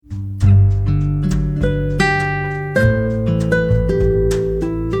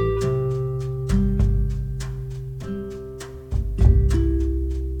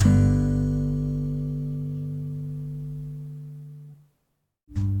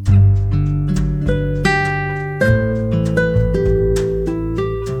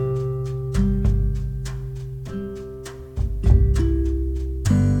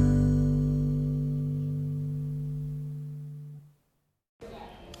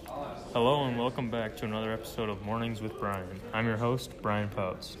Hello and welcome back to another episode of Mornings with Brian. I'm your host, Brian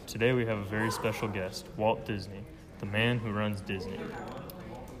Pouts. Today we have a very special guest, Walt Disney, the man who runs Disney.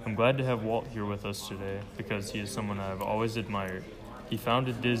 I'm glad to have Walt here with us today because he is someone I've always admired. He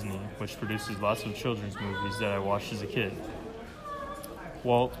founded Disney, which produces lots of children's movies that I watched as a kid.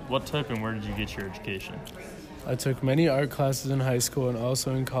 Walt, what type and where did you get your education? I took many art classes in high school and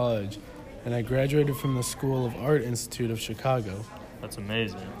also in college, and I graduated from the School of Art Institute of Chicago. That's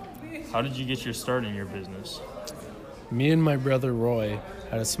amazing. How did you get your start in your business? Me and my brother Roy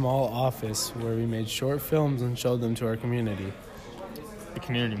had a small office where we made short films and showed them to our community. The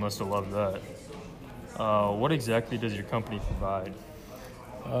community must have loved that. What exactly does your company provide?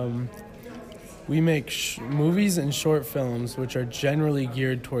 We make movies and short films which are generally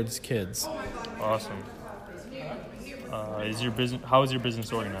geared towards kids. Awesome. How is your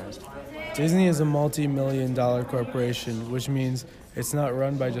business organized? Disney is a multi-million-dollar corporation, which means it's not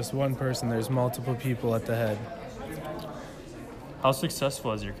run by just one person. There's multiple people at the head. How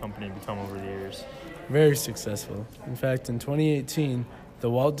successful has your company become over the years? Very successful. In fact, in 2018, the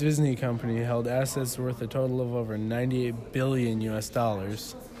Walt Disney Company held assets worth a total of over $98 billion.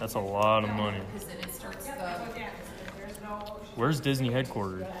 That's a lot of money. Where's Disney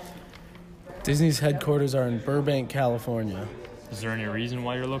headquartered? Disney's headquarters are in Burbank, California. Is there any reason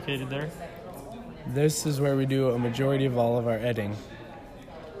why you're located there? This is where we do a majority of all of our editing.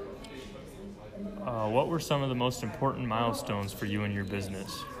 What were some of the most important milestones for you in your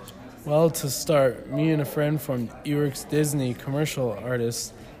business? Well, to start, me and a friend formed Ewerks Disney Commercial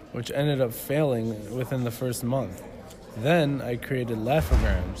Artists, which ended up failing within the first month. Then I created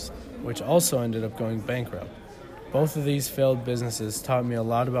Laugh-O-Grams, which also ended up going bankrupt. Both of these failed businesses taught me a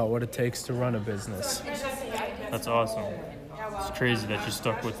lot about what it takes to run a business. That's awesome. It's crazy that you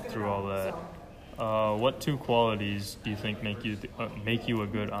stuck with it through all that. What two qualities do you think make you a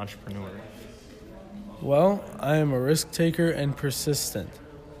good entrepreneur? Well, I am a risk taker and persistent.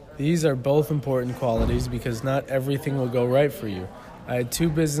 These are both important qualities because not everything will go right for you. I had two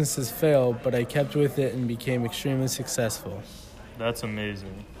businesses fail, but I kept with it and became extremely successful. That's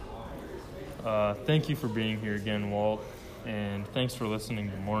amazing. Thank you for being here again, Walt, and thanks for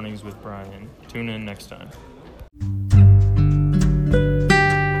listening to Mornings with Brian. Tune in next time.